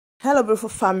Hello, beautiful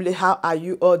family. How are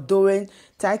you all doing?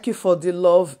 Thank you for the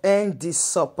love and the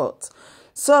support.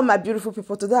 So, my beautiful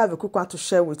people, today I have a quick one to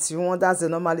share with you. One that's the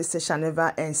normally say shall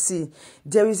never and see.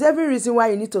 There is every reason why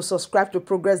you need to subscribe to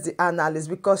Progress the Analyst,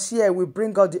 because here we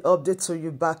bring out the update to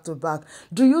you back to back.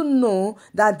 Do you know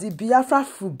that the Biafra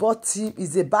football team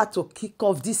is about to kick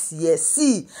off this year?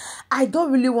 See, I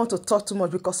don't really want to talk too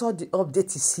much because all the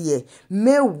update is here.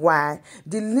 Meanwhile,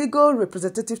 the legal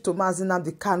representative to Mazi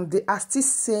Nnamdi Kanu, they are still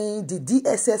saying the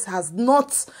DSS has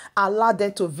not allowed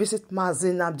them to visit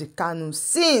Mazi Nnamdi Kanu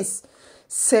since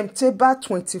September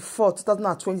 24,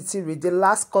 2023, the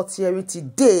last court hearing to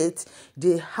date.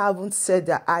 They haven't set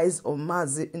their eyes on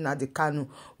Mazi Nnamdi Kanu.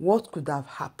 What could have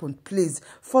happened? Please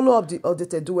follow up the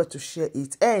update and do where to share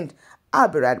it. And I'll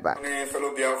be right back.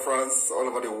 Fellow Biafrans all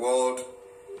over the world,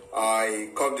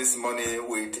 I come this morning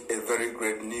with a very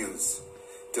great news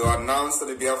to announce to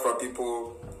the Biafra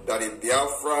people that the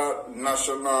Biafra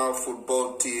national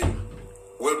football team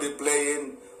will be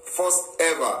playing first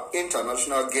ever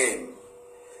international game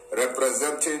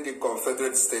representing the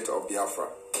Confederate State of Biafra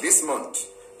this month,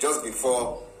 just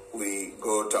before we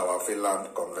go to our Finland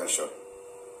convention.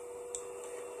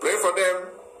 Pray for them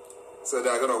so they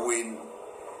are going to win,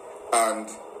 and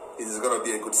it is going to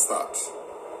be a good start.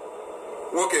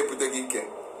 Woke Putegike.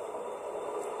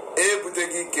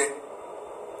 Putegike.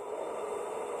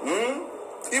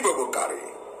 Ibo Bokari.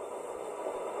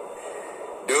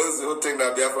 Those who think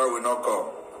that Biafra will not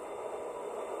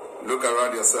come, look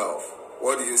around yourself.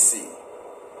 What do you see?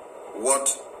 What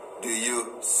do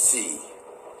you see?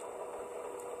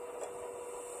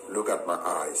 Look at my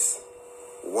eyes.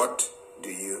 What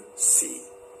do you see?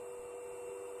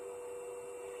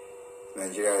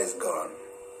 Nigeria is gone.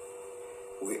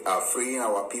 We are freeing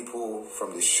our people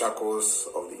from the shackles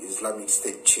of the Islamic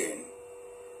State chain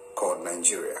called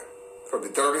Nigeria, from the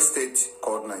terrorist state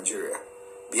called Nigeria.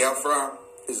 Biafra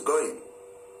is going.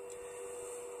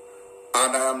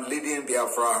 And I am leading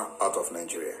Biafra out of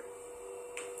Nigeria.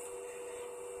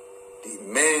 The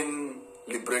main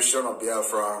liberation of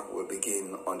Biafra will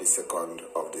begin on the 2nd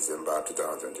of December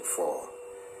 2024.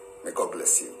 May God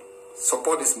bless you.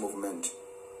 Support this movement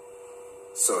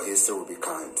so history will be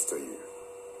kind to you.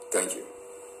 Thank you.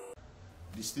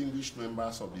 Distinguished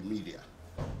members of the media,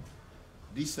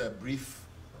 this brief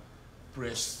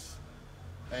press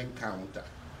encounter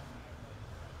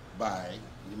by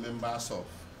the members of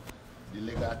the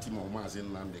legal team of Mazi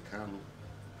Nnamdi Kanu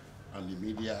and the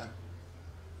media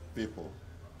people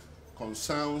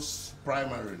concerns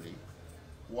primarily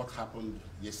what happened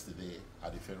yesterday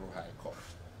at the Federal High Court.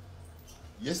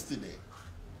 Yesterday,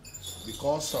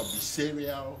 because of the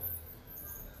serial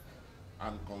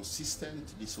and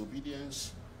consistent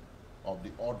disobedience of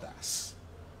the orders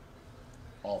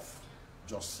of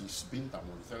Justice Binta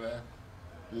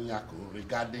Nyako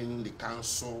regarding the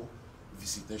council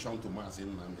visitation to Mazi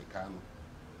Nnamdi Kanu,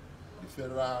 the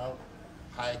Federal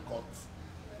High Court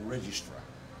Registrar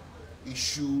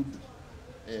issued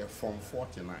a Form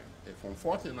 49. A Form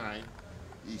 49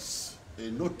 is a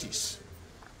notice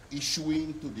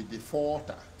issuing to the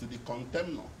defaulter, to the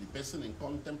contemnor, the person in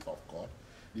contempt of court,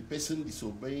 the person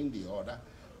disobeying the order,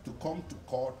 to come to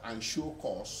court and show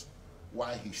cause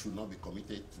why he should not be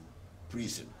committed to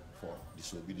prison for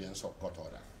disobedience of court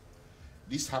order.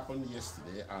 This happened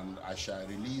yesterday, and I shall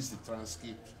release the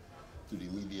transcript to the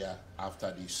media after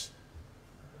this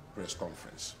press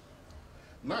conference.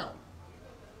 Now,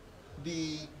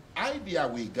 the idea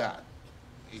we got,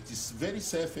 it is very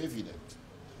self-evident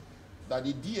that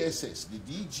the DSS, the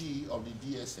DG of the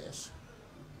DSS,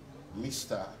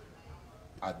 Mr.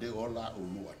 Adeola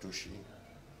Oluwatoshi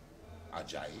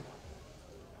Ajayi,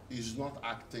 is not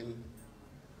acting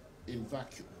in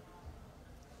vacuum.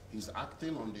 He's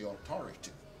acting on the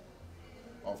authority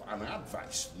of an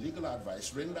advice, legal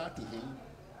advice rendered to him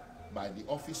by the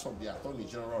Office of the Attorney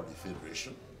General of the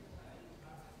Federation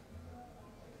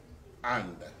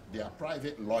and their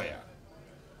private lawyer,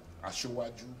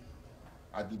 Ashowaju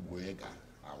Adibuega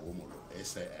Awomolo,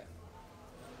 SAN.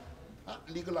 That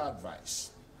legal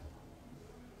advice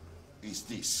is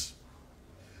this,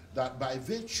 that by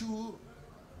virtue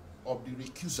of the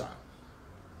recusal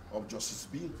of Justice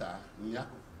Binta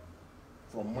Nyako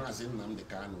from Mazi Nnamdi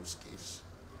Kanu's case,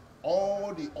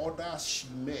 all the orders she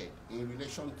made in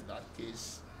relation to that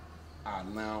case are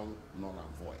now null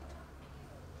and void.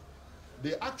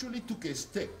 They actually took a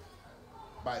step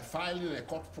by filing a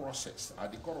court process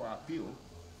at the Court of Appeal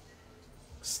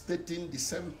stating the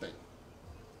same thing,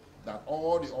 that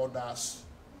all the orders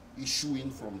issuing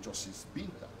from Justice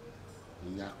Binta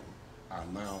Nyako are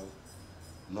now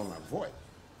null and void.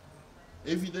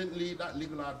 Evidently, that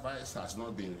legal advice has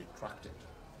not been retracted.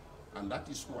 And that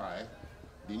is why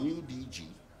the new DG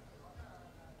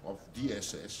of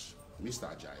DSS, Mr.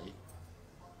 Ajayi,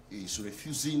 is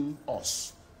refusing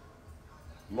us,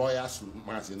 lawyers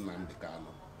Mazin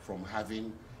Namdekano, from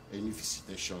having any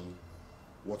visitation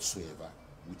whatsoever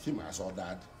with him as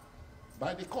ordered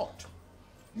by the court.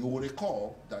 You will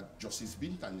recall that Justice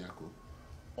Binta Nyako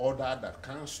ordered that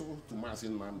counsel to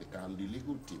Mazin Namdekano, the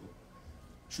legal team,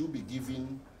 should be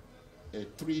given a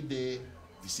 3-day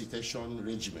visitation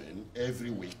regimen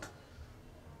every week,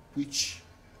 which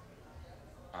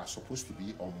are supposed to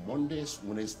be on Mondays,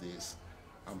 Wednesdays,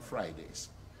 and Fridays.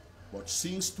 But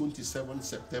since 27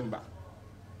 September,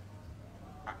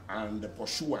 and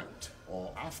pursuant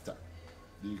or after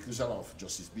the recusal of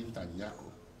Justice Binta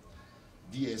Nyako,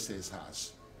 DSS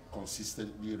has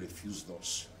consistently refused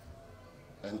us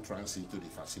entrance into the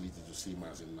facility to see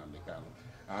Mazin Namdekano.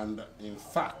 And in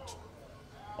fact,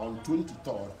 on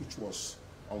 23rd, which was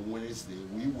on Wednesday,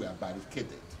 we were barricaded.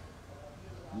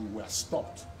 We were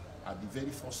stopped at the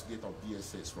very first gate of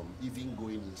DSS from even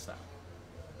going inside.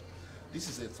 This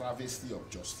is a travesty of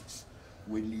justice.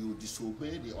 When you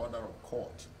disobey the order of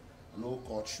court, no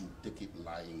court should take it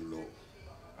lying low.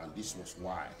 And this was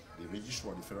why the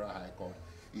Registrar of the Federal High Court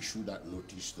issued that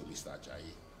notice to Mr.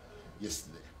 Ajayi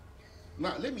yesterday.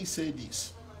 Now, let me say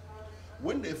this.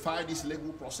 When they filed this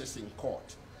legal process in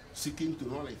court, seeking to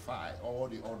nullify all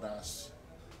the orders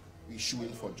issuing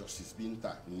for Justice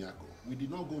Binta Nyako, we did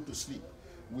not go to sleep.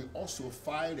 We also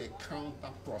filed a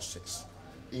counter process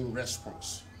in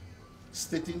response,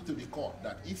 stating to the court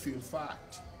that if in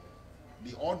fact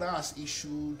the orders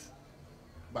issued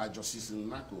by Justice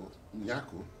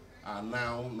Nyako are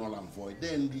now null and void,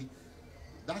 then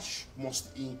that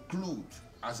must include,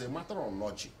 as a matter of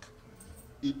logic,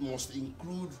 it must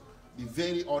include the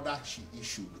very order she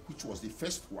issued, which was the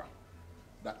first one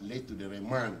that led to the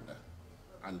remand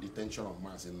and detention of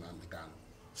Mazin Namdekano.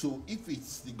 So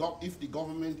if the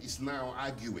government is now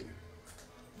arguing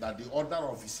that the order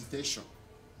of visitation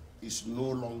is no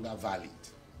longer valid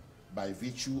by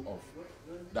virtue of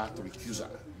that recusal,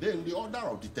 then the order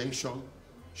of detention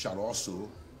shall also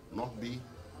not be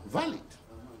valid.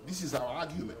 This is our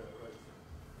argument.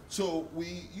 So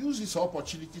we use this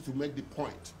opportunity to make the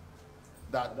point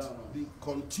that this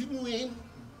continuing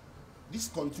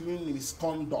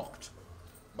misconduct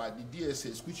by the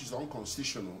DSS, which is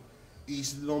unconstitutional,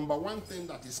 is the number one thing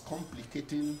that is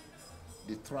complicating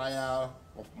the trial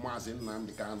of Mazin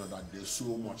Namdekano that they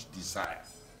so much desire.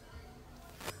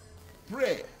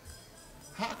 Pray,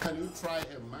 how can you try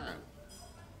a man?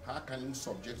 How can you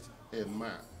subject a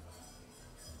man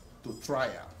to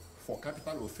trial for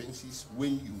capital offenses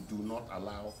when you do not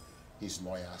allow his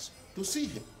lawyers to see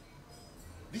him?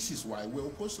 This is why we're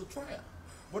opposed to trial.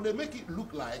 But they make it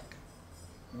look like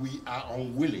we are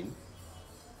unwilling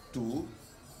to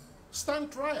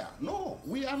stand trial. No,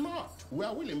 we are not. We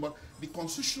are willing, but the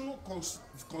constitutional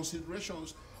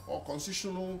considerations or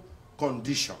constitutional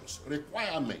conditions,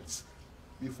 requirements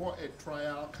before a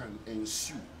trial can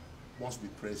ensue must be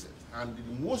present. And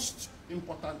the most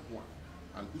important one,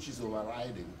 and which is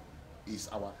overriding, is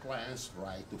our client's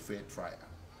right to fair trial.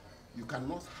 You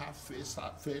cannot have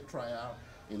fair trial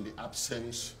in the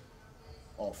absence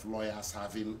of lawyers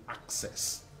having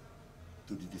access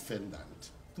to the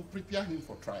defendant to prepare him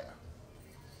for trial.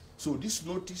 So this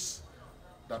notice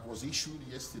that was issued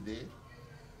yesterday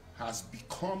has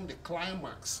become the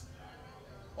climax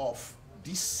of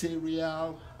this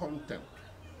serial contempt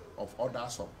of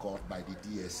orders of court by the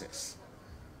DSS.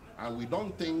 And we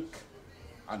don't think,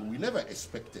 and we never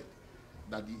expected,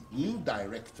 that the new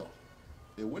director,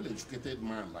 a well-educated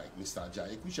man like Mr.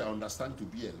 Ajayi, which I understand to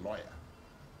be a lawyer,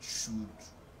 should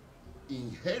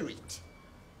inherit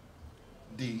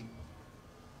the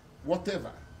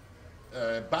whatever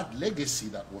bad legacy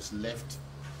that was left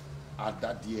at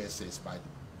that DSS by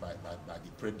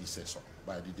the predecessor,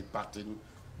 by the departing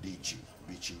DG,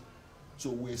 Bichi. So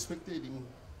we expected him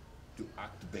to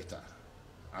act better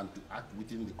and to act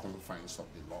within the confines of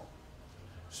the law.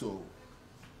 So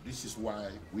this is why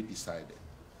we decided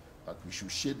that we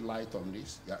should shed light on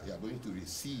this. You are going to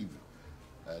receive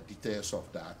details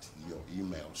of that in your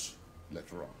emails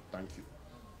later on. Thank you.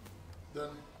 Then,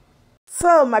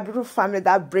 so my beautiful family,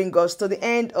 that brings us to the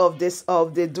end of this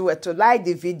duet. To like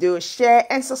the video, share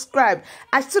and subscribe.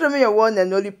 I still remain your one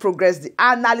and only Progress the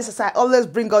Analyst. I always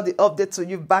bring all the updates to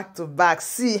you back to back.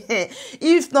 See,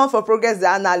 if not for Progress the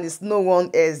Analyst, no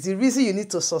one else. The reason you need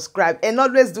to subscribe and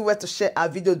always do well to share our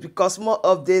videos, because more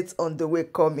updates on the way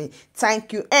coming.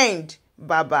 Thank you and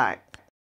bye bye.